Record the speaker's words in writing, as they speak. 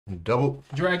Double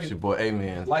Dragon. It's your boy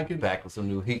AMENZ. Like it. Back with some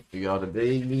new heat for y'all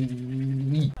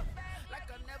today.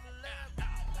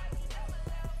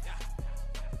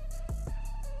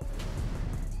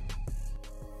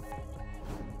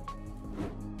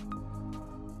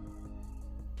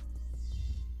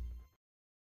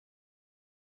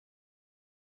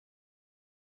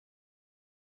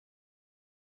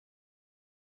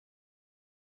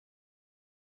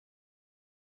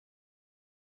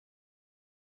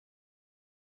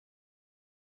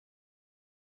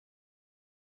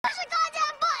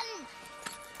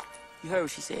 You heard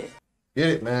what she said. Get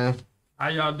it, man. How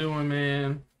y'all doing,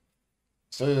 man?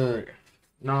 Sir.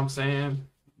 Know what I'm saying?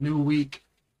 New week.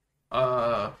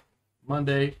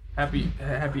 Monday. Happy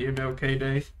MLK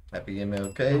Day. Happy You know what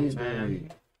I'm MLK saying?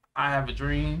 Day. I have a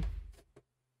dream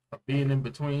of being in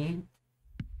between.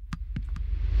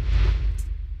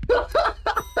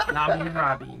 Nami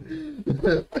Robbie.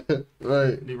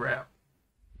 Right. The rap.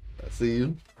 I see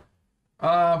you.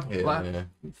 Yeah, Man.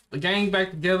 the gang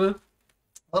back together.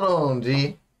 Hold on,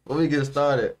 G. Before we get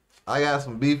started, I got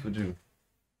some beef with you.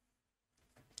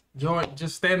 Joint,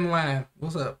 just stand in line.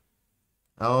 What's up?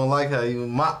 I don't like how you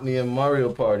mocked me in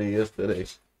Mario Party yesterday.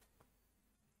 If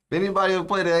anybody ever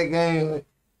play that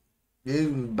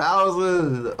game, Bowser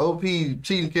is the OP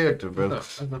cheating character, bro.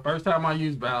 That's the first time I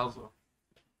used Bowser.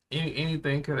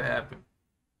 Anything could have happened.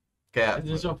 Cap. It's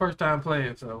just your first time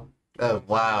playing, so. That's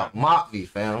wild. Mock me,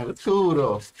 fam. It's cool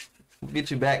though. We'll get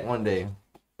you back one day.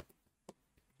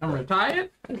 I'm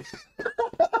retired.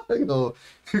 You gonna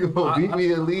beat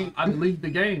me in league? I deleted the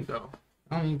game though.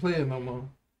 I don't even play it no more.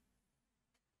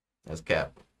 That's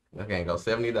cap. That game go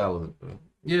 $70.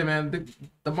 Yeah, man.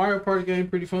 The Mario Party game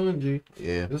pretty fun, G.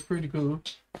 Yeah. It's pretty cool.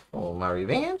 Oh, my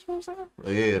revenge, you know what I'm saying?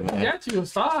 Oh, yeah, You man. got you a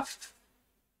soft.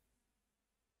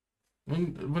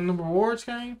 When the rewards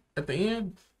came at the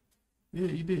end, yeah,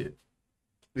 you did.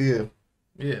 Yeah.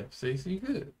 Yeah, see, you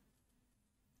good.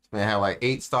 Man, I had like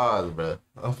 8 stars, bro.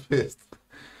 I'm pissed.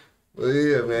 But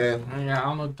yeah, man. Yeah, I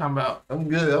don't know what you're talking about. I'm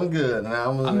good. Now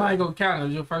I'm not gonna count it. It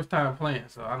was your first time playing,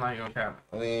 so I'm not gonna count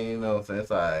I mean, you know what I'm saying?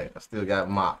 It's alright. I still got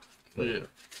mocked. it. Yeah.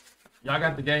 Y'all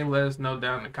got the game. Let us know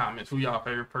down in the comments who y'all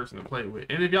favorite person to play with.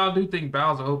 And if y'all do think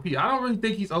Bowser OP, I don't really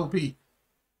think he's OP.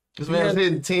 This man's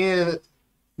hitting 10.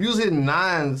 You was hitting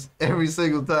 9s every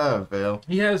single time, fam.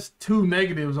 He has 2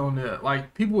 negatives on there.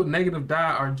 Like, people with negative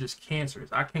die are just cancerous.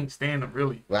 I can't stand them,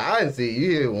 really. Well, I didn't see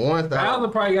you hit 1,000. Bowser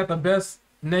probably got the best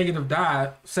negative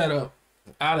die setup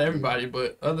out of everybody,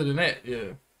 but other than that,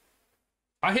 yeah.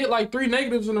 I hit like 3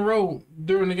 negatives in a row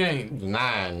during the game.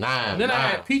 9. And then I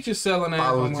had Peaches selling ass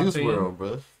Follow on my Juice team. WRLD,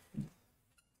 bro.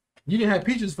 You didn't have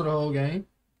Peaches for the whole game.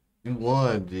 You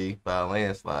won, G, by a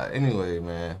landslide. Anyway,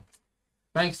 man.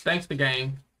 Thanks the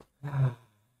game.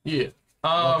 Yeah.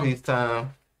 One Piece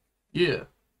time. Yeah.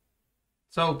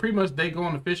 So pretty much they go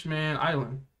on to Fishman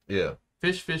Island. Yeah.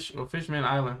 Fishman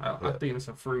Island. I think it's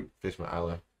a fruit. Fishman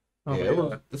Island. Oh,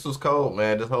 yeah, this was cold,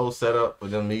 man. This whole setup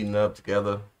with them meeting up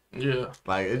together. Yeah.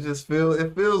 Like it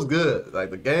feels good.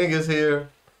 Like the gang is here.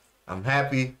 I'm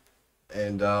happy,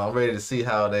 and I'm ready to see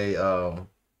how they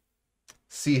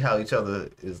see how each other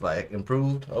is like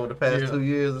improved over the past 2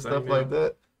 years and stuff like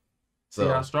that. So see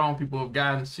how strong people have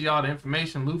gotten. See all the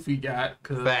information Luffy got.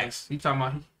 Cause facts. He talking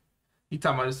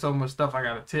about there's so much stuff I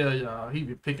gotta tell y'all. He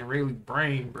be picking Rayleigh's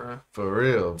brain, bro. For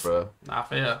real, bro. Not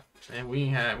fair. And we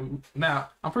ain't had. Now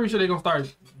I'm pretty sure they're gonna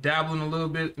start dabbling a little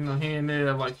bit, you know, here and there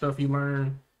of like stuff he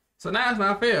learned. So now it's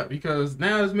not fair because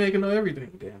now this man can know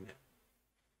everything. Damn it.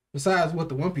 Besides what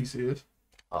the One Piece is.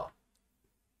 Oh.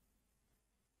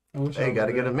 They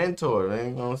gotta get a mentor,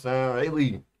 man. You know what I'm saying?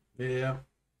 Rayleigh. Yeah.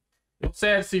 It's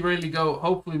sad to see Rayleigh go.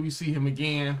 Hopefully we see him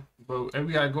again. But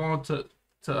we gotta go on to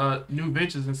new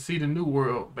ventures and see the new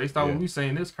world. Based on what we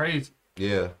saying, it's crazy.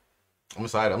 Yeah. I'm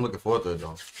excited. I'm looking forward to it,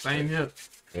 though. Same here.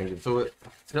 Can you get to it?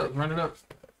 Yep, run it up.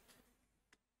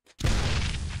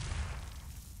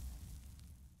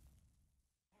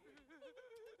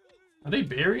 Are they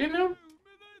burying them?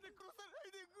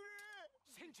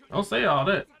 Don't say all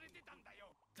that.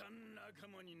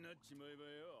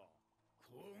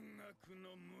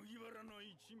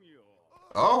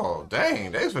 Oh,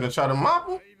 dang. They was finna try to mop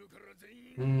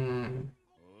him?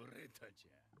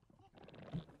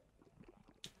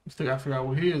 Still gotta figure out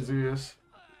what his is.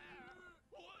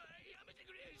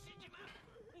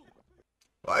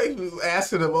 Why you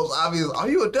asking the most obvious? Are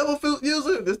you a devil fruit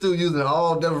user? This dude using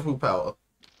all devil fruit power.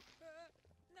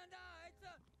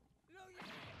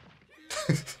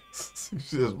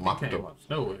 She just mocked him.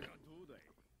 Nowhere.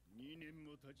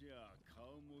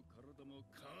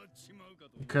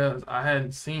 Because I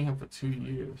hadn't seen him for 2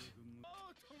 years.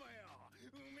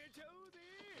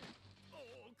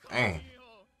 Dang.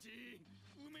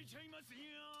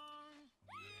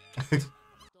 The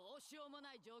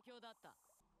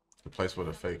place with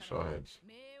the fake straw hats.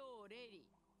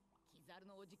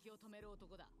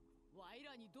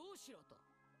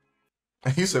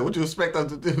 He said, "What you expect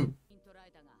us to do?"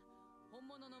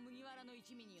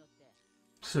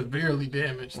 Severely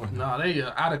damaged. Nah, they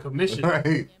out of commission.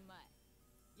 Right.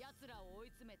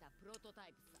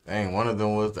 Dang, one of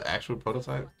them was the actual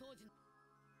prototype.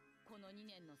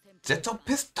 Jetto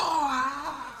pistol.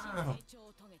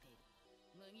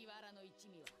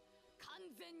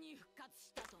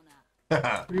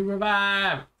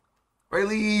 Revive.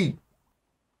 Really?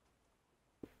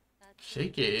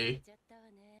 Shaky.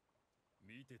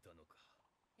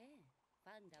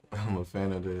 I'm a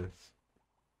fan of this.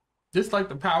 Just like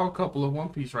the power couple of One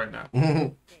Piece right now.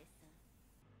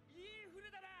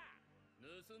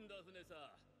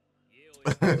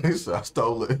 He said, "I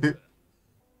stole it."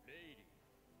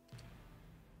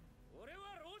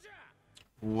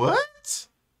 What?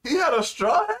 He had a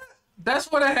straw hat?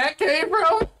 That's where the hat came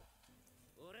from?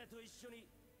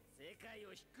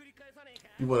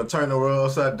 You want to turn the world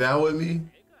upside down with me?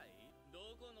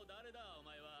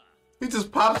 He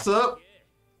just pops up.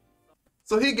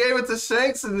 So he gave it to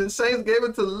Shanks, and then Shanks gave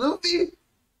it to Luffy.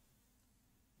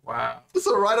 Wow. It's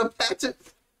a rite of passage.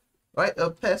 Rite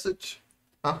of passage.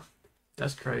 Huh?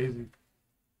 That's crazy.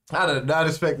 I did not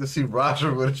expect to see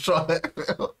Roger with a straw hat.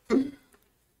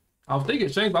 I was thinking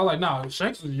Shanks, but I was like, nah,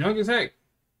 Shanks was young as heck.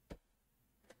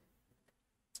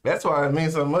 That's why it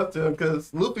means so much to him,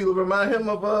 because Luffy will remind him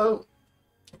of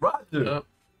Roger. Yep.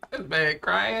 This man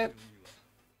crying.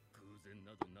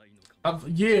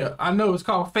 Yeah, I know. It's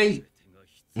called fate.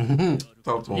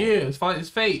 Talk to him. Yeah, it's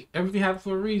fate. Everything happens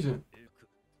for a reason.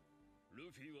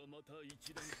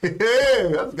 Yeah,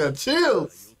 that's got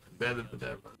chills. Better than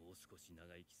that.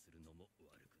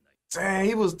 Dang,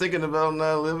 he was thinking about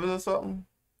not living or something.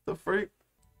 The freak.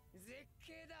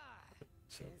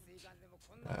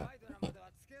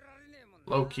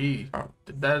 Low key.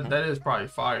 That is probably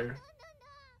fire.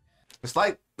 It's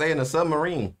like they in a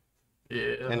submarine.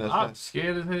 Yeah, I'm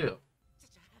scared as hell.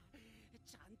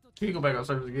 Can you go back on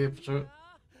surface again for sure?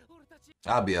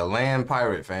 I'll be a land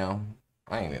pirate, fam.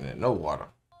 I ain't in no water.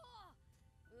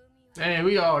 Dang,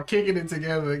 we all kicking it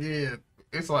together again.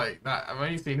 It's like, I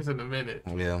ain't seen this in a minute.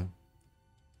 Yeah.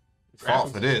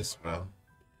 Fought for this, bro.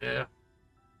 Yeah.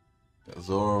 The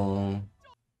Zoro room.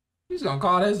 He's gonna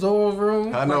call that Zoro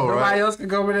room. I know, like, right? Nobody else can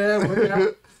go over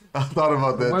there. I thought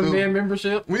about that too. One man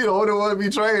membership. We the only one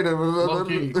betrayed him. Low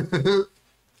key.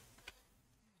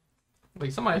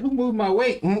 Like somebody who moved my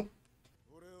weight.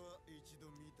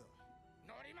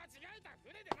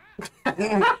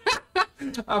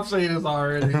 I've seen this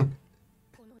already.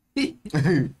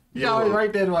 You always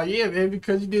right there like, yeah, man,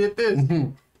 because you did this.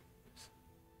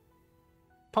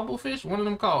 Pumplefish? One of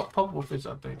them called Pumplefish,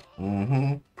 I think.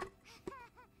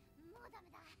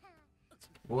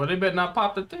 Well, they better not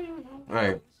pop the thing.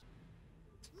 Right.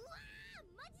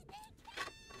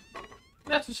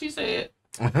 That's what she said.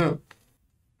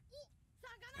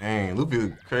 Dang, Luffy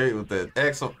was crazy with that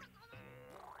axle.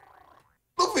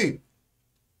 Luffy!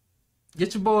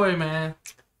 Get your boy, man.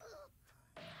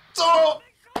 Zoro!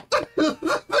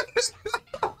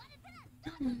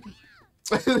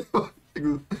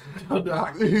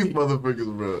 These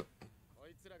motherfuckers, bro.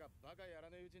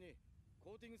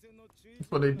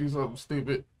 Before they do something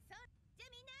stupid.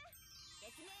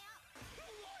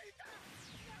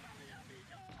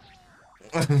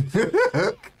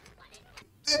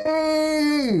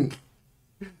 Dang!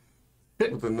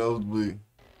 With the nosebleed.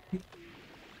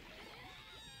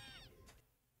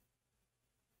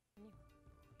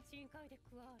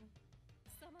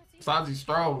 Sanji's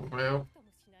strong, man.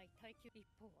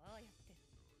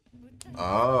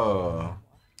 Oh.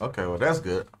 Okay, well that's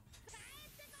good.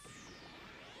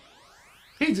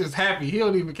 He's just happy. He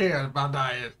don't even care about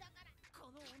dying.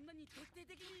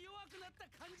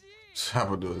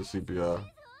 Chopper doing CPR.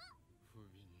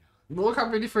 Look how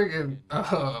many freaking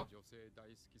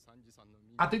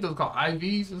I think those are called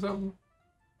IVs or something.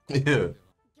 Yeah.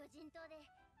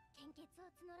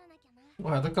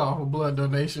 Well, they're called for blood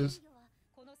donations.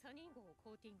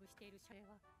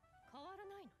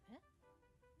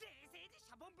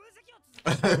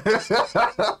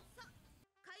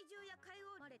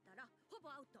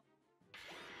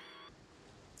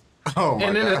 Oh my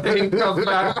and then God. the thing comes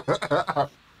back.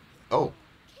 Oh.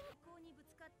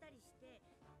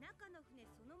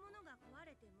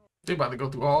 They about to go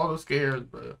through all the scares,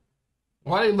 bro.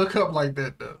 Why they look up like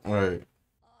that though? Right.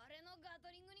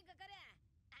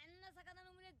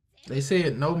 They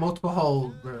said no multiple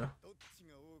holes, bro.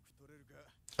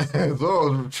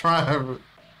 Zoro's trying.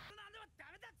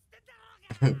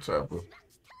 Chopper.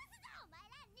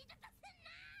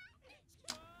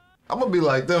 I'm gonna be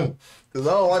like them, cause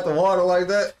I don't like the water like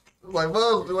that. Like,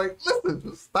 well, like, listen,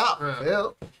 just stop,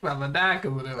 hell. About to die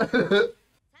because of them.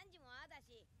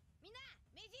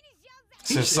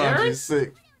 Since Sanji's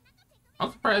sick.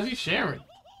 I'm surprised he's sharing.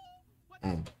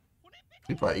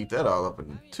 He probably eat that all up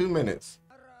in 2 minutes.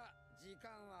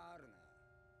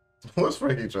 What's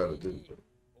Frankie trying to do?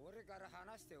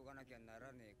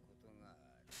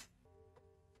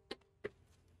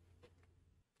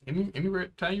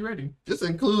 Time you ready. Just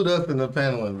include us in the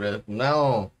paneling, bro. From now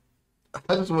on,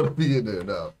 I just want to be in there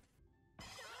now.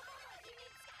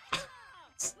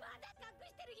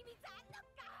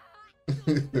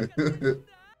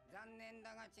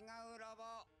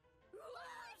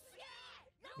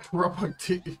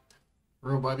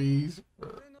 Roboties.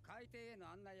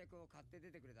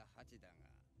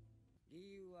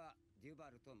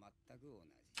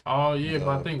 Oh yeah, but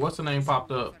I think what's the name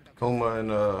popped up? Kuma and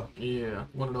yeah,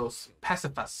 one of those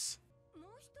pacifists.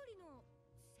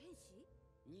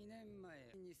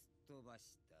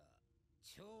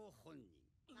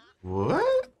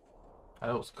 What?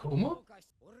 That was Kuma?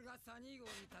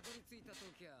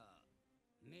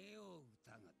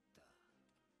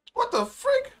 What the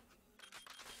frick?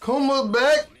 Kuma's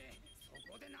back?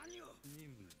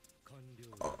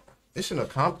 Oh, mission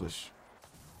accomplished.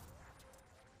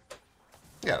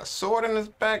 He got a sword in his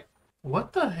back.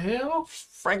 What the hell?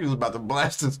 Frankie was about to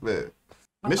blast this man.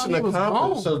 Mission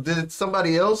accomplished. So did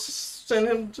somebody else send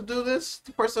him to do this?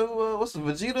 The person who, what's the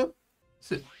Vegeta?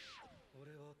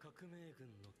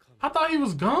 I thought he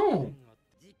was gone.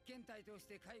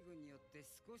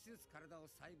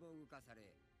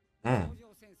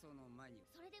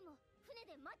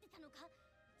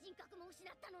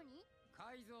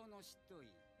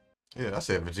 Yeah, I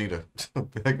said Vegeta.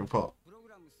 Vegapunk.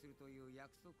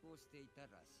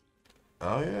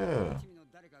 Oh yeah.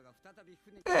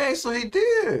 Hey, so he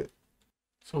did.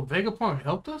 So Vegapunk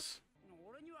helped us?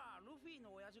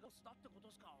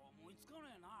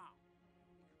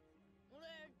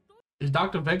 Is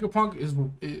Dr.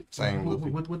 Vegapunk Same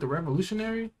with the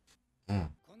revolutionary?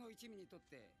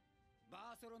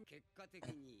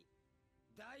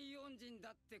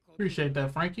 Appreciate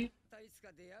that, Frankie.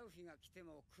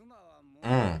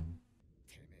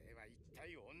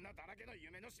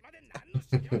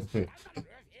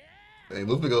 Hey,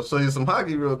 Luffy gonna show you some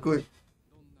hockey real quick.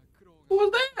 Who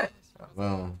was that?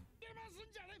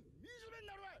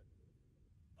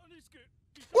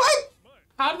 What?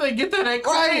 How did they get that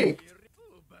quick?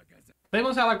 They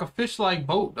must have like a fish-like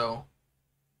boat though.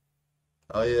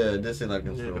 Oh yeah, this seem like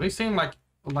yeah, they seem like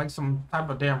some type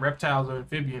of damn reptiles or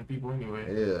amphibian people anyway.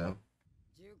 Yeah.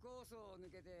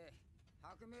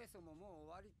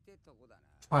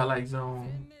 Twilight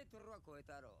Zone.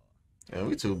 Yeah,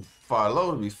 we too far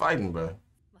low to be fighting, bro.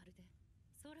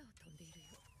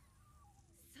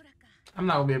 I'm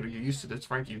not gonna be able to get used to this,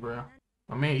 Frankie, bro.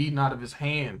 My man eating out of his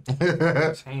hand.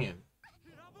 His hand.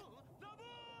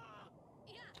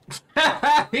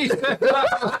 He said,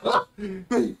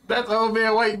 that's old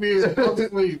man Whitebeard. Go to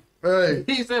sleep. Right.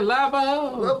 He said,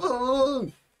 Labo.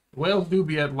 Labo. Whales do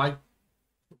be at like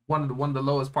one of the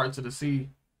lowest parts of the sea.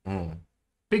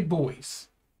 Big boys.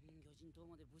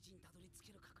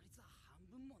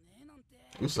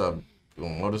 What's up? You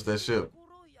gonna notice that ship?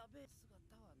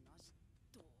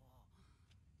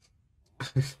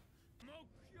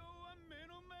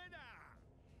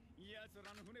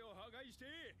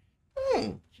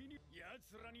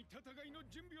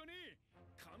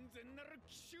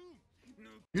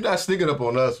 You're not sneaking up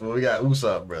on us when we got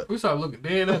Usopp, bro. Usopp looking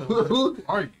dead at him. Who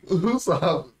are you?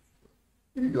 Usopp,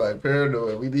 he like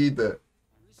paranoid. We need that.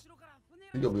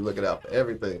 He gonna be looking out for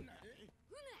everything.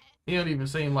 He don't even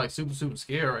seem like super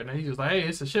scared right now. He's just like, hey,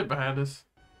 it's a ship behind us.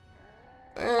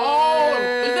 Oh,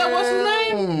 is that what's his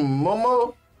name?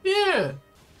 Momo? Yeah.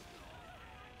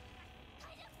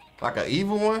 Like an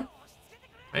evil one?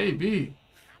 Maybe.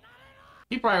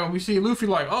 He probably gonna be seeing Luffy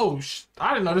like, oh,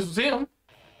 I didn't know this was him.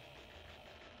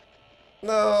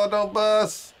 No, don't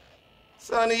bust.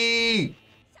 Sonny.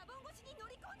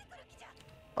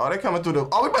 Oh, they coming through the...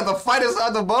 Oh, we about to fight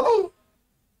inside the bubble?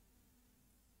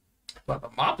 About to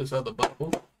mop this other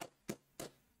bubble.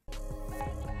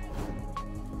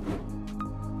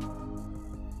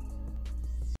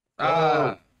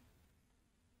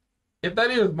 If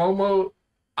that is Momo,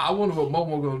 I wonder what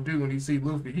Momo gonna do when he see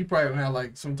Luffy. He probably gonna have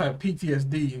like some type of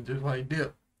PTSD and just like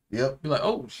dip. Yep. Be like,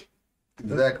 oh shit.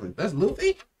 Exactly. That's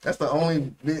Luffy? That's the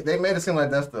only... They made it seem like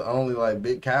that's the only like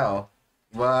big cow.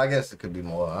 Well, I guess it could be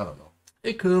more. I don't know.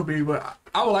 It could be, but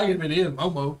I would like it if it is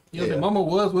Momo. You know, Momo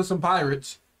was with some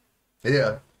pirates.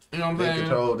 Yeah. You know what I'm saying? They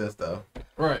controlled this stuff.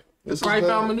 Right. This probably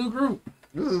found a new group.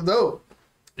 This is dope.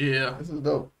 Yeah. This is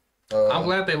dope. I'm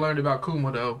glad they learned about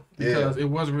Kuma though, because it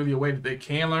wasn't really a way that they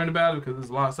can learn about it, because there's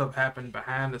a lot of stuff happening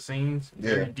behind the scenes,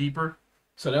 very deeper.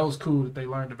 So that was cool that they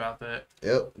learned about that.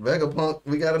 Yep, Vegapunk,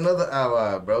 we got another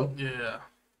ally, bro. Yeah.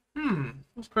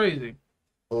 That's crazy.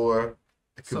 Or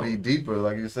it could be deeper,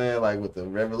 like you're saying, like with the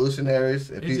revolutionaries.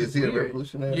 If is he a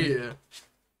revolutionary? Yeah.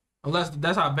 Unless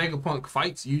that's how Vegapunk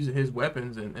fights, using his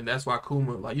weapons, and that's why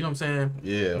Kuma, like, you know what I'm saying?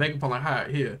 Yeah. Vegapunk like, hi,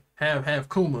 here, have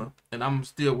Kuma, and I'm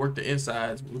still work the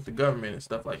insides with the government and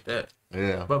stuff like that.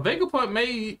 Yeah. But Vegapunk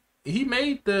made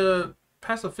the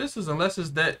pacifistas, unless it's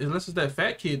that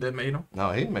fat kid that made them.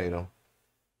 No, he made them.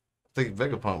 I think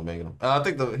Vegapunk made them. I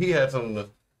think he had some.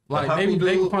 Like maybe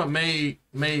Vegapunk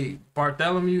made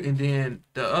Bartholomew, and then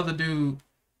the other dude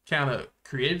kind of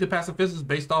created the pacifistas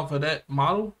based off of that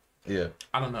model. Yeah.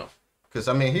 I don't know. Cause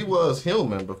I mean he was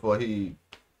human before he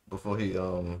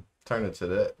turned into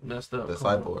that messed up the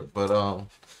cyborg. But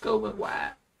go with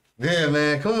why? Yeah,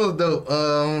 man, Kuma's dope.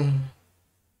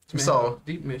 We saw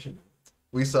deep mission.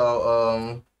 We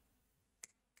saw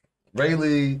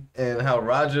Rayleigh and how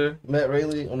Roger met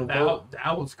Rayleigh on the boat.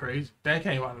 That was crazy. That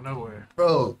came out of nowhere.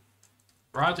 Bro.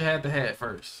 Roger had the hat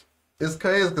first. It's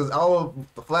crazy because all of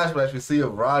the flashbacks we see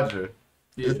of Roger,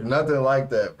 it's nothing like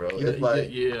that, bro. It's like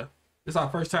it's our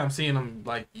first time seeing him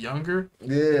like younger.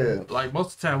 Yeah. Like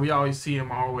most of the time we always see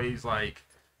him always like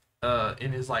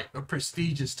in his like a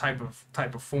prestigious type of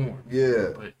form.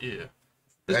 Yeah. But yeah.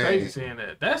 It's crazy seeing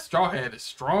that. That Straw Hat is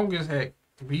strong as heck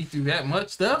to be through that much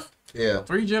stuff. Yeah.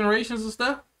 3 generations of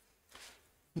stuff.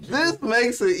 This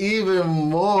makes it even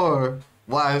more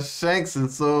why Shanks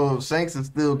is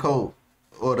still cold.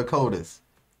 Or the coldest.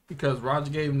 Because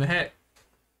Roger gave him the hat.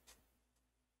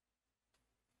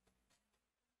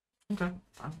 Okay.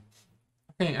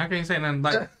 I can't say nothing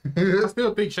like I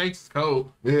still think Shanks is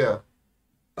cold. Yeah.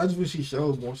 I just wish he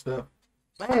showed more stuff.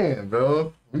 Man,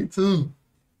 bro. Me too.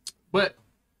 But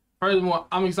furthermore,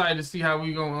 I'm excited to see how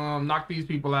we gonna knock these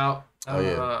people out.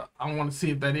 I want to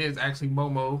see if that is actually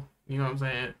Momo. You know what I'm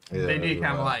saying? Yeah, they did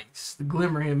kind of like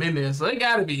glimmer him in there, so it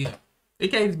gotta be him. It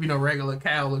can't just be no regular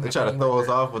cow. They try to throw us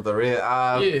off with the red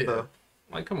eyes. Yeah. And stuff.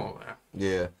 Like, come on, man.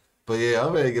 Yeah. But yeah,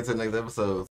 I'm ready to get to the next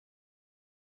episode.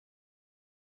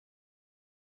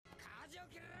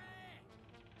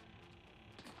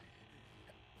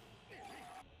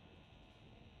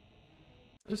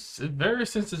 It's a very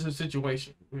sensitive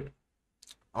situation.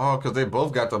 Oh, because they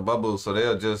both got the bubbles, so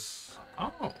they'll just...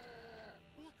 Oh.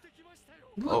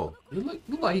 It look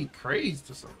like he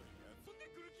crazed or something.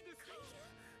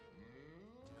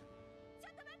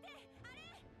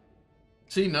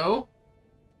 She know?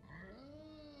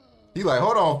 He like,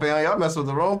 hold on, fam. Y'all messing with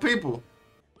the wrong people.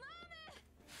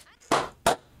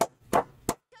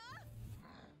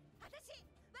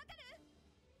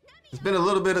 It's been a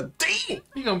little bit of... Dang!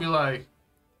 He gonna be like...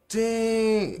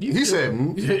 Dang! He said...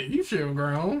 Yeah, you should have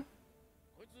grown.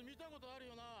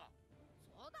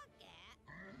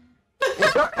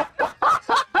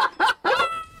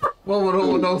 What would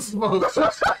hold no smoke?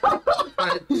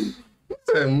 Like,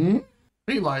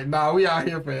 he like, nah, we out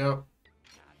here, fam.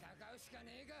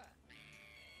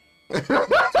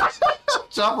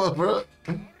 Chopper, bro.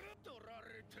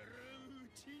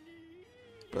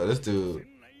 Bro, this dude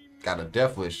got a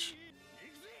death wish.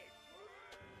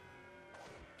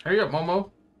 Hurry up, Momo.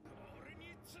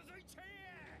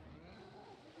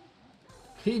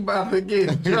 He about to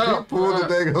get jumped. Pull the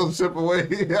daggone ship away.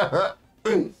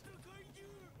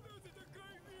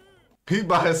 He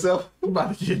by himself. He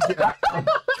about to get jumped.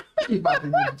 He about to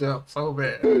get jumped so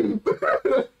bad.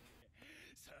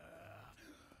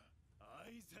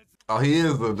 Oh, he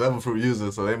is the devil fruit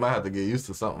user, so they might have to get used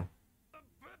to something.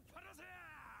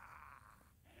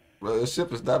 Bro, the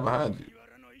ship is not behind you.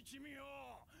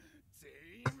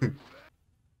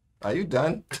 Are you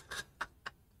done?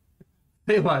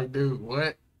 They like, dude,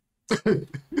 what? He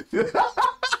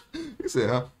said,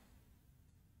 huh?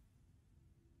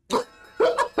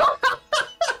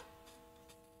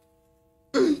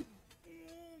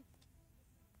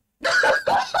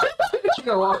 You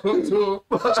gonna walk up to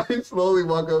him? He slowly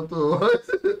walk up to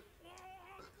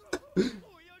him.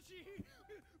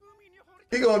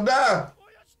 He gonna die.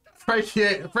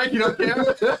 Frankie don't care.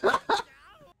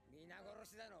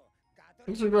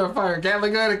 You should gonna fire a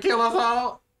Gatling gun and kill us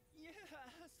all?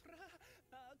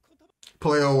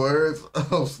 Play on words.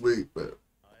 I'm asleep, man.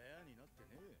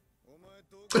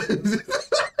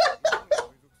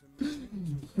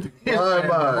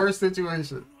 Worst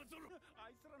situation.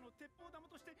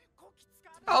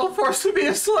 I was forced to be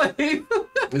a slave.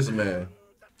 This man.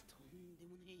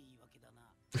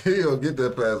 He gonna get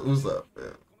that past Usopp,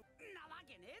 man.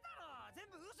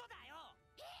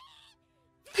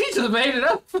 He just made it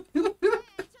up.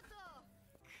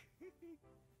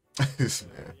 This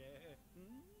man.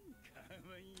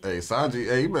 Hey, Sanji,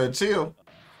 hey, you better chill.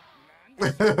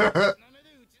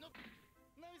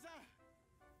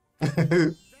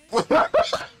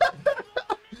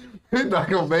 He's not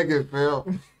gonna make it, Phil.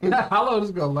 How long is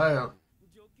this gonna last?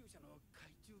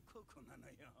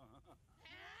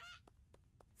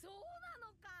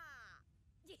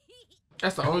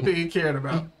 That's the only thing he cared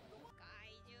about.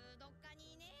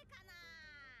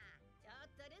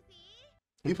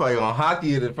 He probably gonna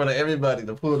hockey it in front of everybody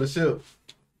to pull the ship.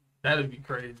 That'd be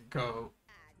crazy cold.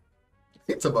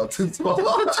 It's about too small.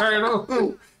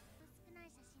 Turtle.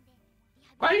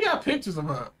 Why you got pictures of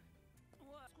her?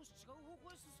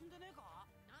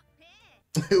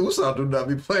 Usopp do not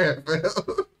be playing,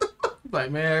 Phil.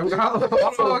 Like, man, how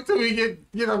long till we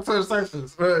get up to the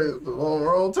surface? Right,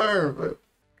 wrong turn, man.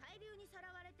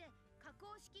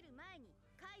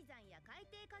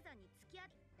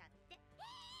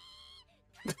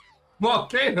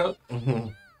 Volcano.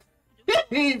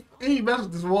 he messed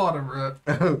with this water, bro.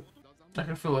 I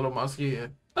can feel it on my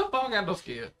skin. Oh, I don't got no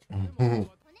skin.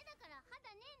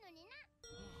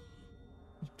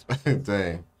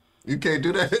 Dang. You can't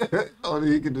do that.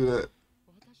 Only he can do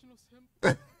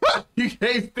that. You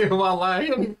can't steal my line. He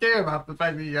don't even care about the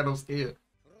fact that you got no skin.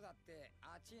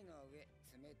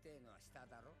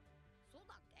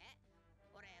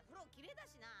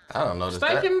 I don't know.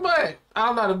 Stinking butt.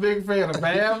 I'm not a big fan of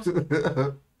baths.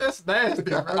 That's nasty,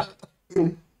 bro.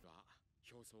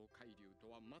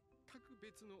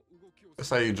 That's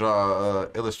how you draw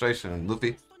illustration,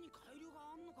 Luffy.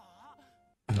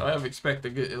 I have expect a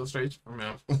good illustration from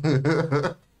him.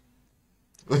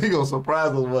 He gonna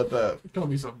surprise us one time. It's gonna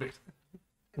be so big.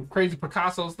 Some crazy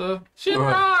Picasso stuff. Shit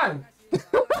rhyme!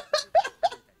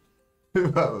 He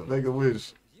about to make a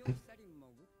wish.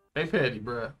 They petty,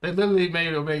 bro. They literally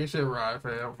made a make shit rhyme,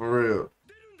 fam. For real.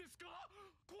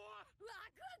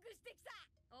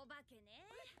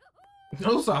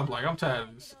 No stop, like, I'm tired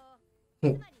of this.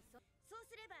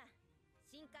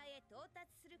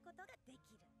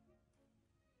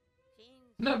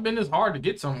 Never been this hard to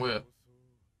get somewhere.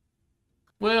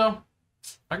 Well,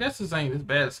 I guess this ain't as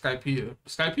bad as Skypiea.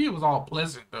 Skypiea was all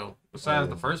pleasant though, besides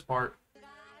the first part.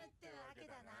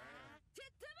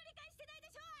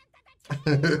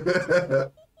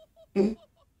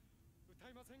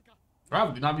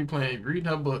 Probably not be playing, reading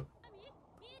her book.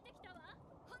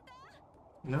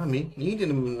 Not me. You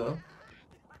didn't even know.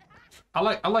 I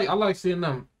like seeing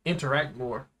them interact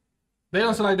more. They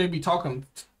don't seem like they be talking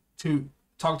to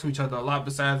each other a lot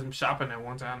besides them shopping at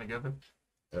one time together.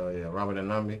 Oh yeah, Robert and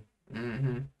Nami.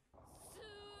 Mm-hmm.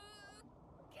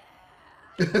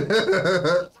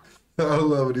 I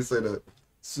love when he say that.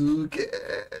 Suke.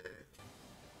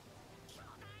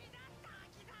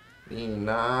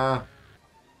 Nah.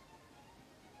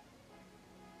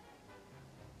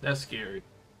 That's scary.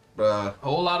 Bruh.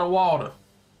 Whole lot of water.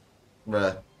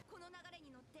 Bruh.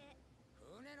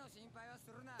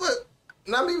 What?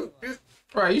 Nami?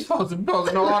 Right, you supposed to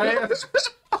know all that.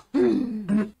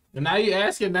 And now you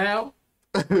asking now?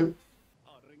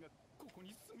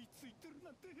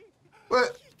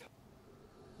 What?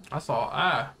 I saw an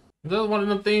eye. That's one of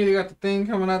them things, they got the thing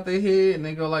coming out their head and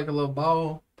they go like a little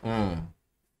ball.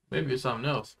 Maybe it's something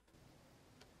else.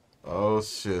 Oh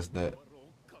shit, snap.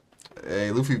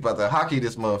 Hey, Luffy about to hockey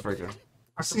this motherfucker.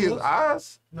 I see his eyes.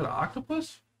 Is that an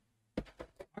octopus?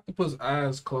 Octopus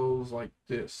eyes closed like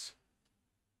this.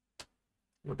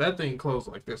 But that thing closed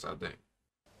like this, I think.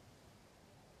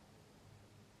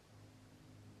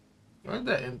 What's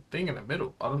that thing in the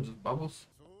middle? Are them just bubbles?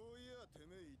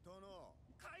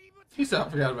 He said I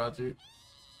forgot about you.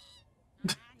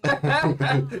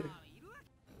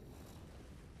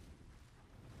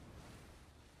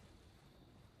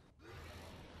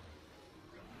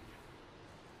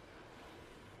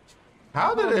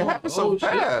 How did it happen so shit.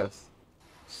 fast?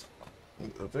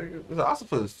 I think it's an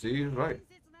octopus, see, right.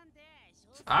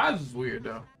 His eyes is weird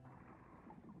though.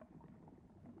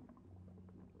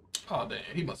 Oh damn,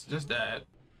 he must have just died.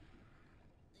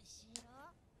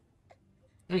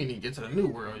 We didn't even get to the new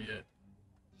world yet.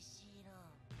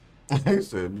 He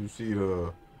said, you see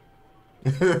the...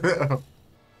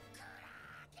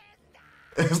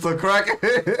 It's the Kraken.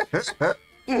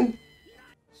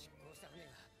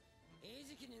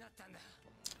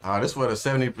 Oh, this where the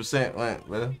 70% went,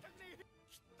 man.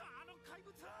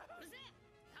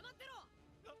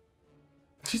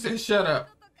 She said, shut up.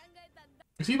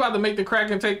 Is he about to make the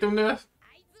Kraken take them there?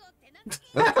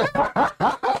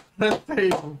 Let's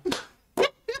table.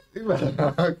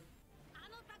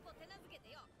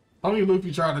 Only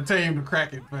Luffy trying to tame the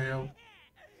Kraken, fam.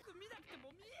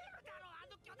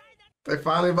 They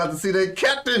finally about to see their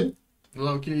captain.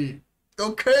 Low key.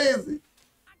 Go crazy.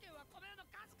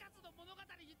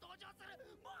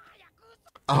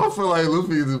 I don't feel like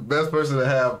Luffy is the best person to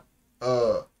have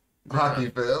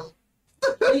hockey fam.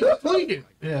 He's tweaking.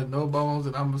 Yeah, no bones,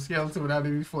 and I'm a skeleton without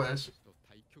any flesh.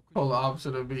 Polar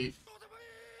opposite of me.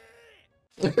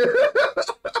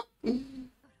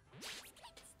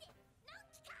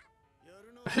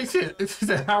 He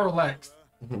said, how relaxed.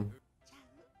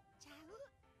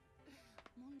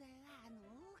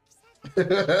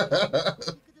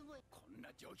 It's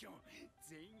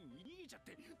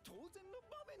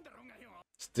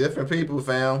different people,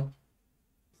 fam.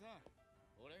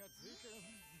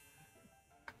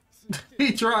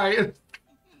 He tried.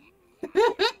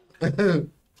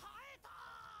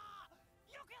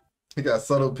 He got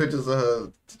subtle pictures of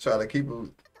her to try to keep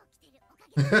him.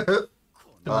 We're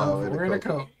in a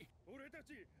coat.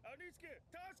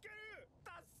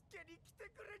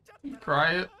 You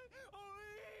cry it.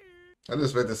 I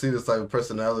just expect to see this type of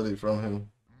personality from him.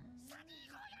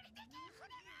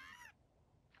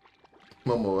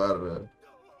 Momo out of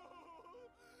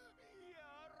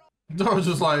there. I was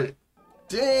just like,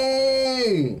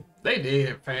 dang. They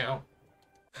did, fam.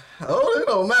 Oh, it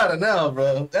don't matter now,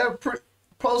 bro. That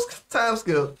post time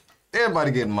skip,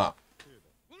 everybody getting mopped.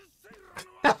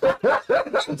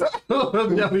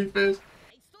 Jellyfish.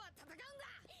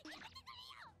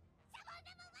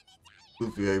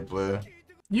 Luffy ain't playing.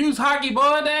 Use hockey,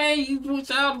 boy. Dang, you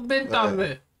sound bent on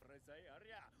it.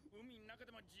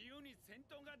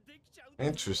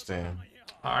 Interesting.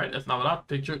 All right, that's not what I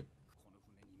pictured.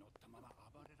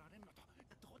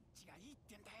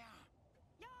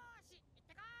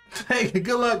 Hey,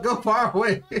 good luck. Go far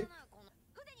away.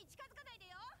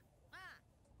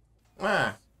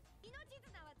 Ah.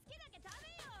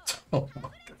 Oh my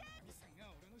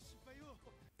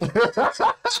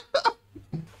God.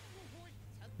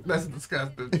 That's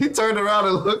disgusting. He turned around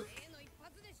and looked.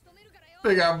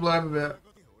 They got blood in that.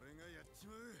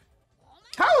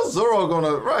 How is Zoro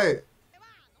gonna right?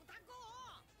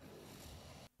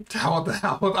 How the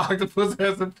octopus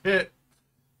has a pet?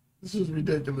 This is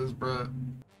ridiculous, bro.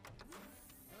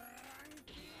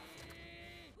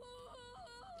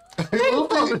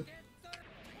 Luffy.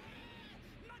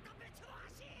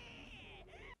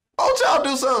 Oh, y'all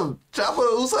do something. Chopper,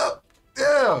 who's up?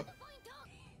 Yeah.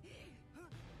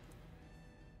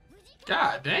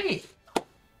 God dang.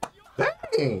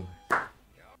 Dang.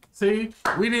 See,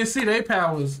 we didn't see their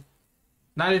powers.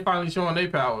 Now they finally showing their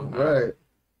powers. Man. Right.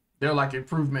 They're like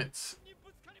improvements.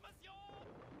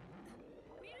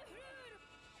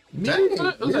 Dang.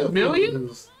 Was it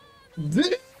millions?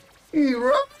 Dang,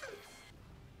 bro.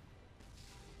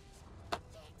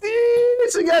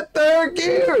 She got third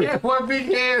gear. Yeah, one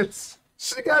big hands.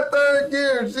 She got third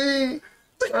gear. She.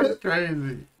 That's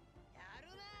crazy.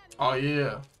 Oh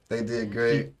yeah. They did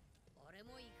great.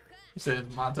 He said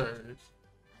my turn.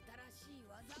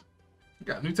 You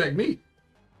got new technique.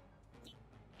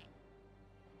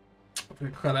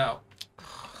 Cut out.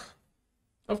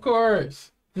 Of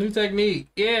course. New technique.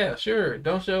 Yeah, sure.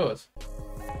 Don't show us.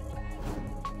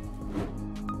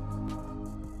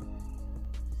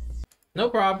 No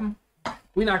problem.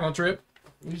 We're not gonna trip.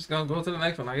 We're just gonna go to the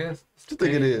next one, I guess. I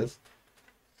think it is.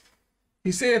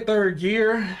 He said third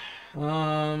gear.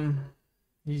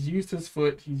 He's used his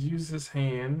foot. He's used his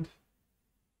hand.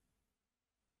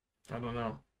 I don't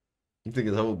know. You think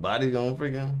his whole body gonna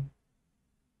freaking?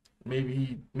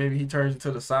 Maybe he turns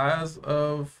into the size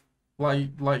of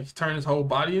like turn his whole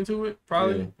body into it.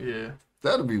 Probably. Yeah.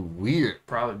 That'd be weird.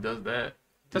 Probably does that.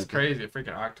 That's crazy. A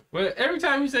freaking octopus. But every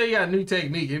time you say you got a new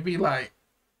technique, it'd be like,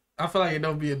 I feel like it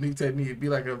don't be a new technique. It'd be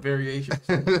like a variation.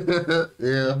 Yeah.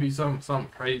 It'd be something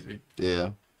crazy.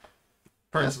 Yeah.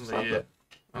 Personally, yeah.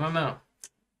 I don't know.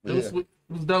 It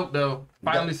was dope though.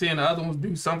 Finally seeing the other ones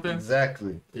do something.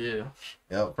 Exactly. Yeah.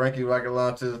 Yep. Frankie rocket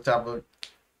launches, chopper,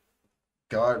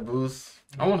 guard boost.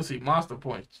 I want to see Monster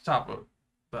Point chopper.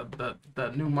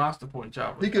 The new Monster Point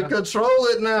chopper. He can control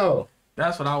it now.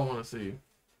 That's what I want to see.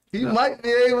 He might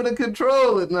be able to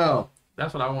control it now.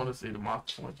 That's what I want to see, the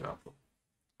Monster Point chopper.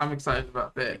 I'm excited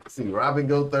about that. See Robin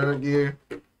go third gear.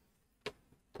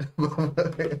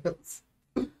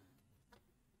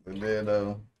 And then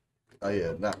oh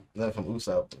yeah, nothing from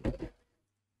Usopp.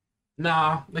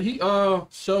 Nah, he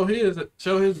show his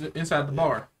inside the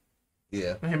bar.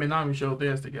 Yeah. Him and Nami showed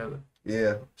theirs together.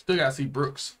 Yeah. Still gotta see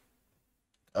Brooks.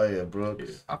 Oh yeah, Brooks.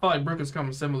 Yeah. I feel like Brooks is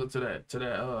coming similar to that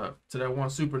one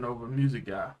Supernova music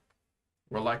guy,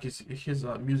 where like his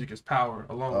music is power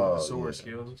along with the sword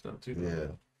skills and stuff too. Yeah.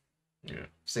 Yeah.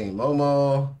 Seen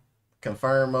Momo,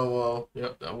 confirmed Momo.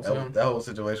 Yep, that was him. That whole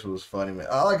situation was funny, man.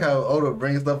 I like how Oda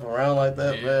brings stuff around like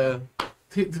that, man.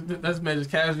 That's man just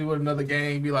casually with another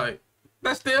gang, be like,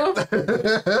 that's still.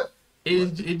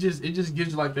 It just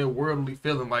gives you like that worldly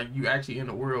feeling, like you actually in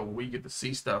the world where you get to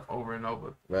see stuff over and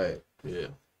over. Right. Yeah.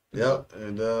 Yep.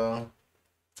 And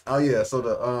oh yeah, so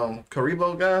the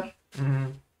Karibo guy,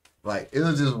 like it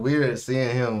was just weird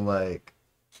seeing him like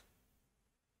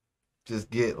just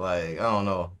get like, I don't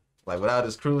know, like without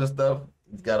his crew and stuff,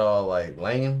 he's got all like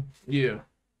lame. Yeah.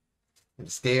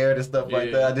 Scared and stuff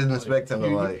like that. I didn't expect him to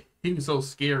like. He was so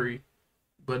scary,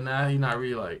 but now he's not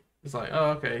really like. It's like,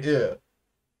 oh, okay. Yeah.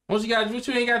 Once you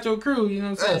ain't got your crew, you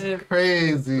know what I'm saying? That's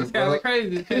crazy. That's kind of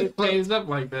crazy. It changed up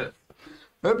like that.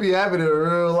 That be happening in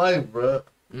real life, bro.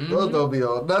 Those don't be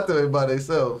on nothing by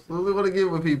themselves. What they want to get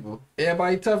with people?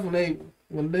 Everybody tough when they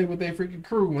with their freaking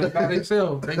crew. When they by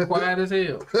themselves, they quiet as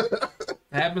hell.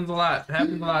 Happens a lot.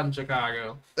 Happens a lot in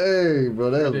Chicago. Hey, bro,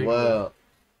 that's wild.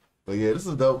 But yeah, this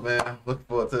is dope, man. Looking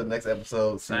forward to the next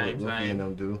episode. See what Luffy and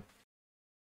them do.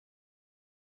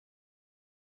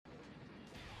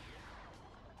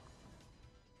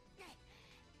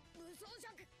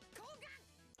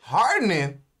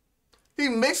 Hardening? He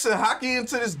mixing hockey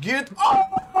into this gear.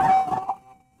 Oh!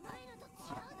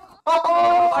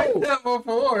 Like that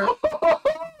before.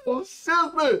 Oh,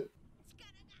 shit, man.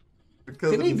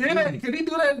 Can he do that? Can he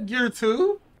do that in Gear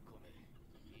 2?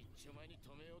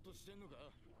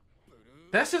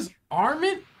 That's his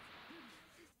armament?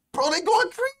 Bro, they going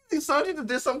crazy. Sanji just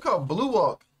did something called Blue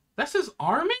Walk. That's his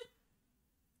armament?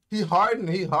 He hardened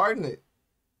it.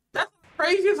 That's the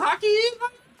craziest hockey is?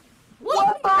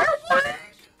 What the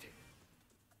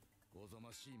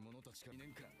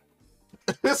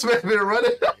This man been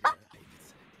running.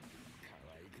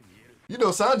 You know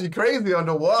Sanji crazy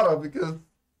underwater because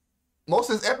most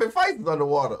of his epic fights is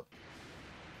underwater.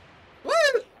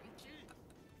 What?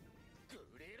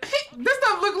 This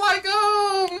stuff look like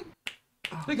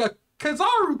a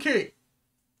Kizaru kick.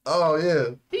 Oh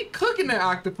yeah. He cooking that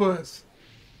octopus.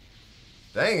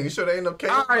 Dang, you sure they ain't no case?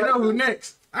 I already know who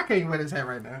next. I can't wear this hat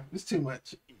right now. It's too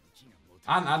much.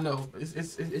 I know. It's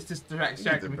just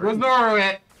distracting me. Where's Zoro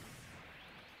at?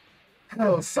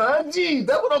 Oh, Sanji.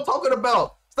 That's what I'm talking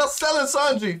about. Stop selling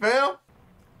Sanji, fam.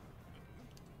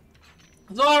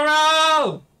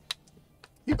 Zoro!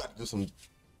 He about to do some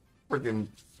freaking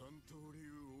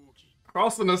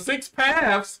crossing the 6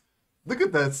 paths. Look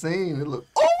at that scene. It look.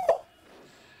 Oh!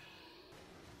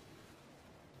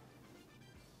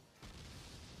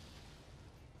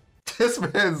 This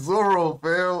man Zoro,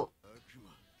 fam.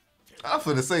 I'm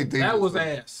finna say demons. That was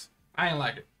ass. I ain't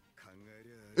like it.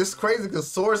 It's crazy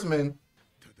because swordsman.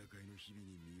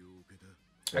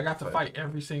 I got to fight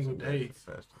every single day.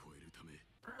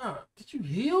 Bruh, did you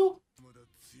heal?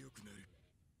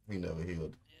 He never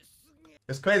healed.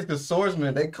 It's crazy because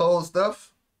swordsmen, they cold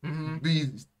stuff be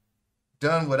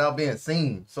done without being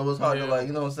seen. So it's hard to like,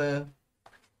 you know what I'm saying?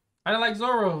 I didn't like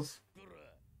Zoro's.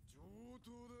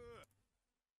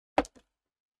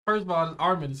 First of all, his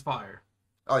armament is fire.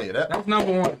 Oh yeah, that's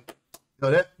number 1.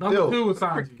 Yo, number 2 was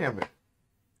Sanji.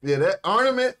 Yeah, that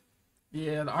ornament.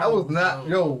 Yeah, the that was not.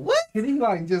 Yo, what? Can he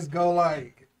like just go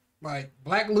like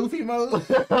Black Luffy mode?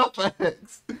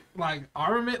 Thanks. Like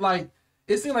armament, like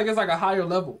it seemed like it's like a higher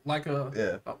level, like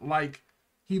like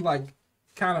he like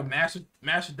kind of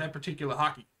mastered that particular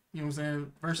hockey. You know what I'm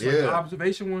saying? Versus like the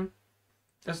observation one.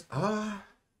 That's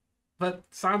but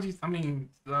Sanji's, I mean,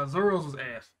 Zoro's was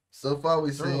ass. So far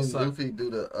we've seen Luffy do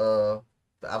the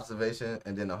observation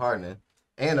and then the hardening.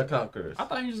 And the Conquerors. I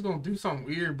thought he was just gonna do some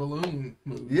weird balloon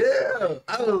move. Yeah,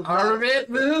 armament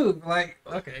move. Like,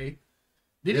 okay,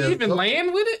 did he even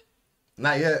land with it?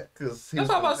 Not yet, cause that's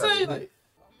what I'm about to say. Like,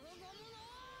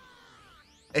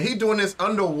 and he doing this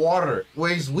underwater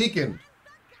where he's weakened.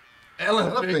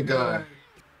 Elephant gun.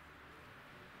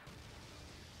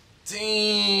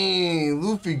 Dang,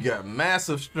 Luffy got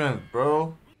massive strength,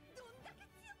 bro.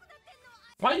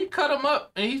 Why you cut him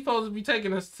up and he's supposed to be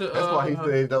taking us to? That's why he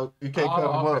said though you can't cut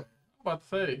him up. I'm about to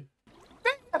say.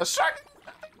 Dang, got a shark.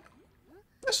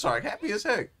 That shark happy as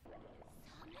heck.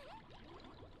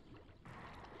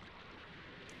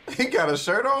 He got a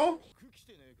shirt on.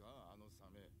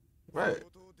 Right.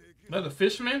 Another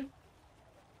fishman.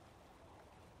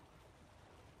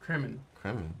 Kremen.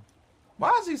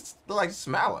 Why is he like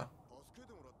smiling?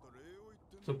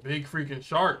 It's a big freaking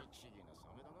shark.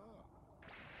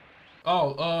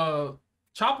 Oh,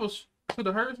 Chopper should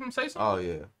have heard him say something. Oh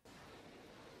yeah.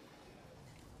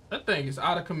 That thing is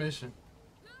out of commission.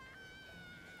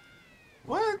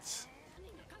 What?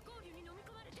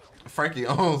 Frankie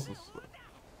owns them.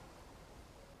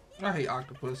 I hate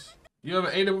octopus. You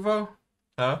ever ate it before?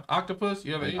 Huh? Octopus?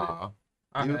 You ever ate it?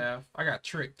 I have. I got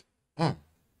tricked by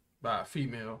a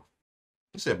female.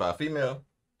 You said by a female?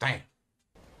 Dang.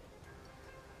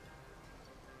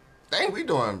 Dang, we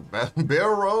doing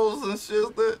barrel rolls and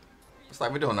shit. That it's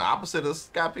like we're doing the opposite of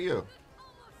Scorpio.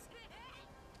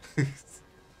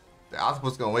 The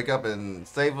octopus gonna wake up and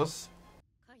save us.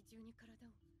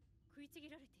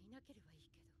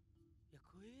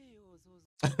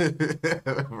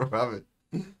 Robin.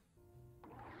 Dang.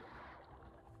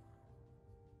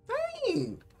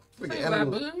 Freaking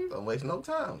animals don't waste no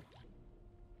time.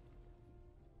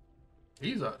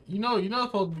 He's a, you know,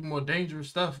 supposed to be more dangerous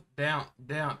stuff down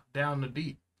the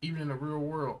deep, even in the real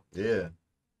world. Yeah.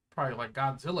 Probably like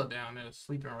Godzilla down there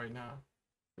sleeping right now.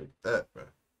 Look at that, bro.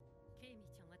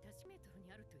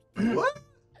 What?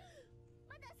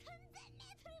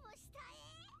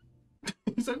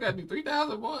 You still gotta do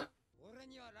 3,000 more.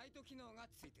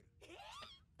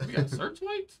 We got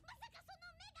searchlights?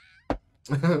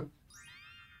 What the?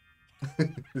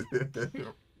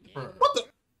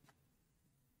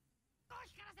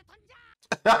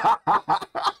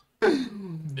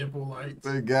 Nipple lights.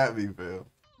 They got me, fam.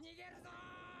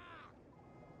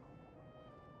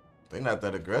 They not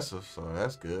that aggressive, so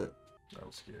that's good. That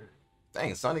was scary.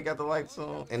 Dang, Sonny got the lights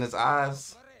on in his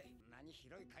eyes.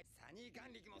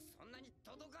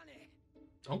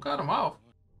 Don't cut him off.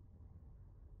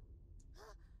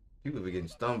 People be getting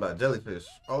stung by jellyfish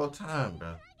all the time,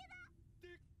 bro.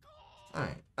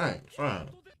 I ain't trying.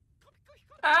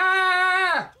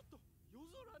 Ah!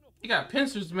 You got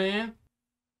pincers, man.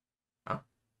 Huh?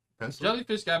 Pencil?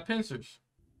 Jellyfish got pincers.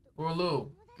 Or a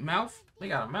little mouth. They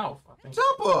got a mouth, I think.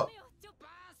 Jump up!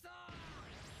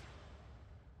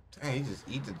 Dang, he just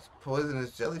eat the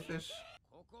poisonous jellyfish?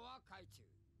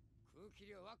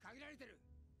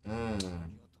 Oh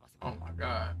my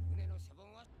god.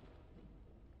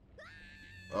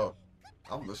 Oh,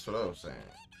 that's what I was saying.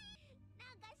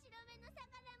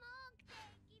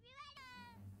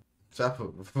 Chopper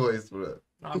voice, what?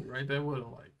 I'll be right there with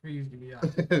him, like, please give me out.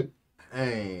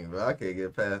 Dang, bro, I can't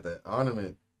get past that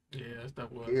ornament. Yeah, that stuff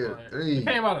was Gear like, 3. it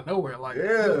came out of nowhere. Like,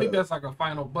 Yeah. I think that's like a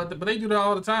final, but they do that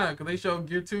all the time because they show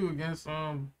Gear 2 against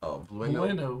Bueno. I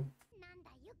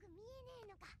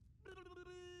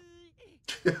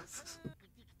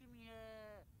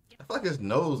feel like his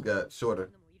nose got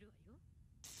shorter.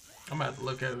 I'm gonna have to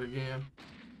look at it again.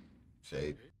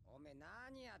 Shade.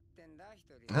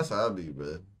 That's how I be,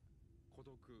 bro.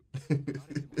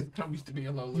 I'm used to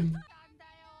being lonely.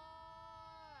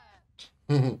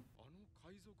 Oh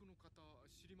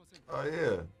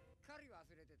yeah.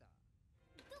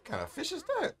 What kind of fish is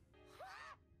that?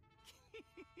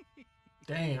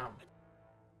 Damn.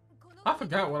 I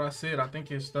forgot what I said. I think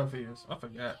his stuff is. I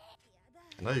forgot.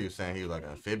 I know you were saying he was like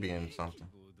an amphibian or something.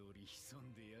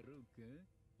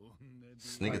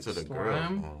 Sneak it to the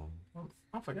grill.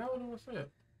 I forgot what it was said.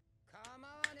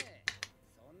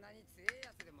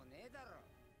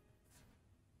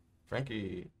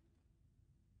 Frankie,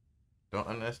 don't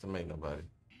underestimate nobody.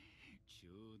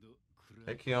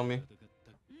 Hey, Kiyomi.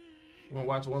 You wanna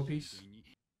watch One Piece?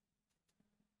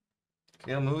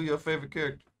 Kiyomi, who your favorite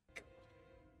character?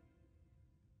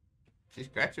 She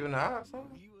scratched you in the eye or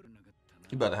something?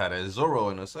 You about to have that Zoro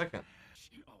in a second.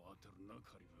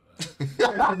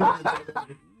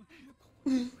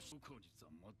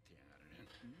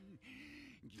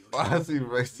 Why is he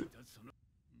racist?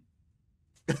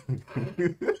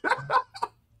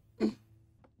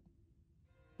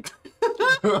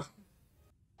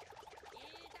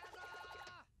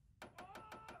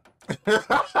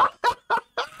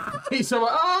 He's so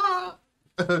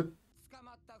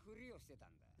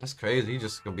That's crazy. He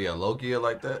just gonna be a Loki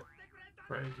like that.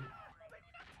 crazy.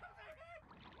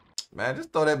 Man,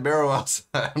 just throw that barrel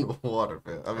outside in the water,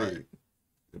 man. I mean,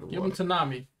 Right. Give him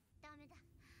Tanami.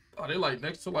 Oh, they like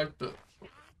next to like the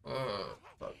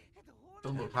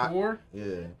little core.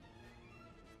 Yeah.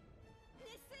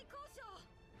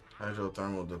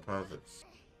 Hydrothermal deposits.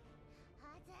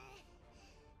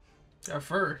 That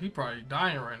fur, he probably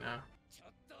dying right now.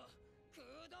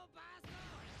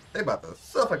 They about to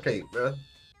suffocate, bro.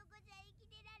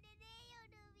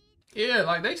 Yeah,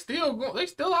 like they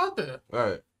still out there.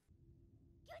 Right.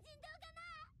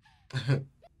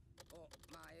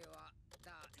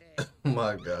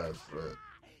 My gosh, bro.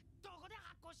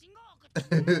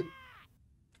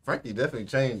 Frankie definitely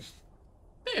changed.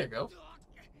 There you go.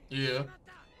 Yeah.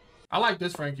 I like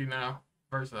this Frankie now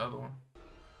versus the other one.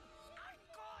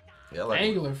 Yeah, I like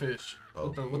Angular fish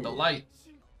with the light.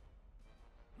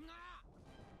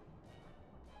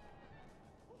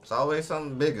 It's always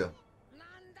something bigger.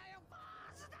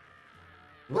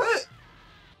 What?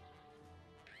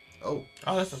 Oh,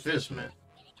 that's a fish, man.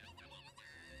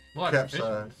 What?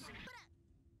 Capsize.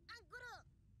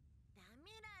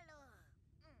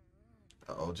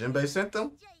 Oh, Jinbei sent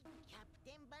them?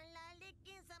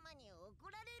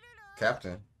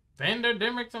 Captain. Vander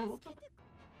Dimmerton.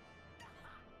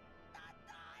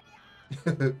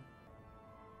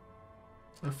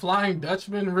 The Flying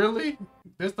Dutchman, really?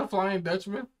 This the Flying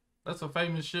Dutchman? That's a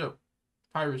famous ship.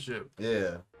 Pirate ship.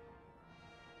 Yeah.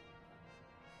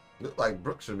 Look like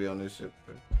Brooke should be on this ship.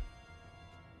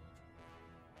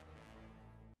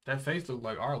 That face looked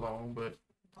like Arlong, but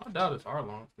I doubt it's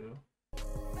Arlong still.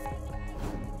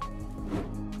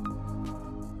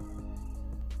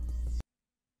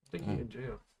 I think he's in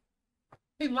jail.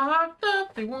 He locked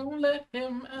up, they won't let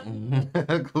him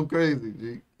out. Go crazy,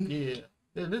 G. Yeah.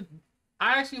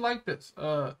 I actually like this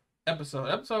episode.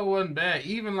 Episode wasn't bad.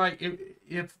 Even like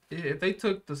if they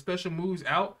took the special moves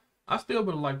out, I still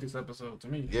would have liked this episode to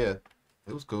me. Yeah.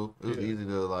 It was cool. It was easy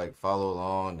to like follow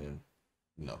along and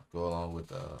go along with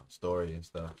the story and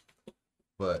stuff.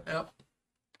 But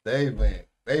they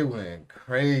went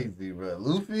crazy, bro.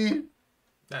 Luffy,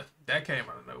 that came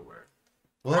out of nowhere.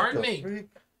 what Pardon the me. freak?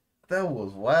 That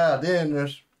was wild. Then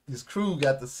his crew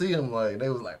got to see him. Like they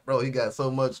was like, bro, he got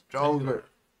so much stronger.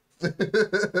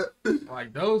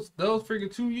 Like those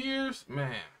freaking 2 years,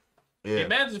 man. Yeah.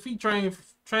 Imagine if he trained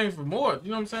for more. You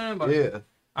know what I'm saying? Like, Yeah.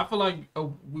 I feel like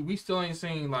we still ain't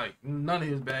seen like none of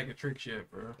his bag of tricks yet,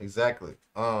 bro. Exactly.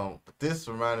 But this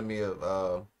reminded me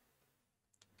of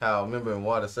how, remember in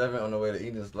Water 7 on the way to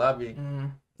Eden's lobby,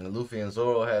 and Luffy and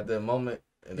Zoro had that moment,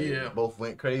 and they both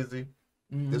went crazy.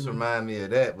 This reminded me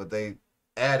of that, but they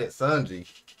added Sanji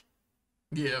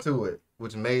to it,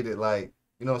 which made it like,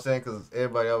 you know what I'm saying? Because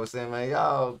everybody always saying, man,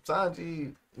 y'all,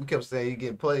 Sanji, we kept saying he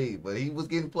getting played, but he was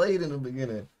getting played in the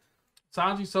beginning.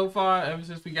 Sanji so far, ever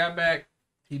since we got back,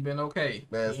 he been okay.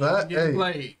 Man, it's he not getting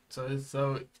played.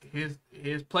 So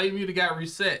his play meter got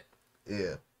reset.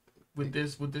 Yeah. With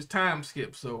this time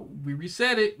skip, so we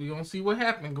reset it. We gonna see what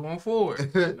happened going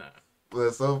forward.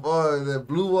 But so far, that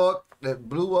blue walk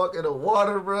in the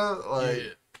water, bro.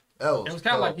 Like it was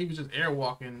kind of like he was just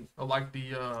airwalking, or like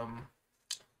the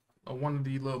one of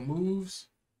the little moves,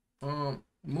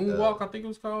 moonwalk, I think it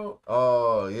was called.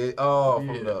 Oh yeah, from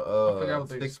the I forgot what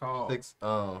they was called.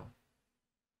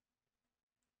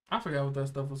 I forgot what that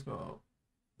stuff was called.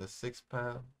 The 6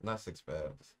 pound, not 6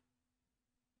 pounds.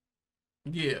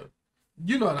 Yeah,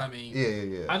 you know what I mean.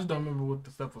 Yeah. I just don't remember what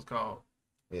the stuff was called.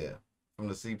 Yeah, from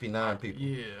the CP9 people.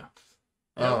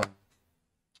 Yeah.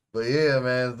 But yeah,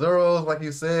 man, Zoro's, like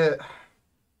you said,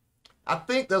 I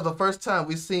think that was the first time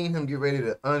we seen him get ready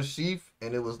to unsheath,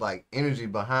 and it was like energy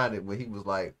behind it, where he was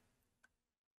like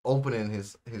opening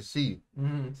his sheath.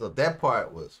 So that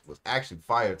part was actually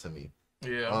fire to me.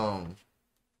 Yeah.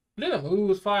 Then the move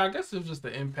was fire. I guess it was just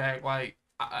the impact. Like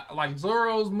like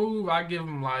Zoro's move, I give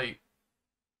him like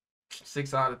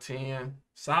 6 out of 10.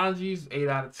 Sanji's 8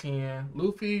 out of 10.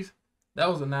 Luffy's, that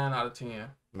was a 9 out of 10.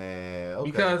 Man,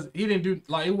 okay. Because he didn't do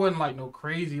like, it wasn't like no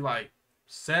crazy like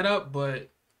setup, but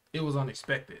it was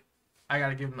unexpected. I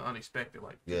gotta give him the unexpected.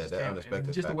 Like, yeah, that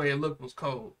unexpected. Just factor. The way it looked was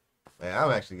cold. Man,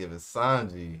 I'm actually giving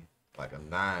Sanji like a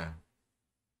 9.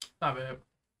 Not bad.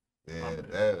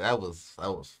 Yeah, that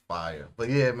was fire. But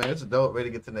yeah, man, it's a dope. Ready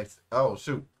to get to the next. Oh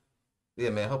shoot.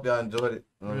 Yeah, man. Hope y'all enjoyed it.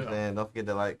 You know what I'm saying? Don't forget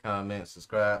to like, comment,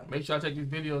 subscribe. Make sure I check these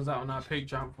videos out on our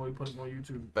Patreon before we put them on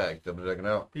YouTube. Back, double checking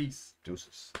out. Peace.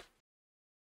 Deuces.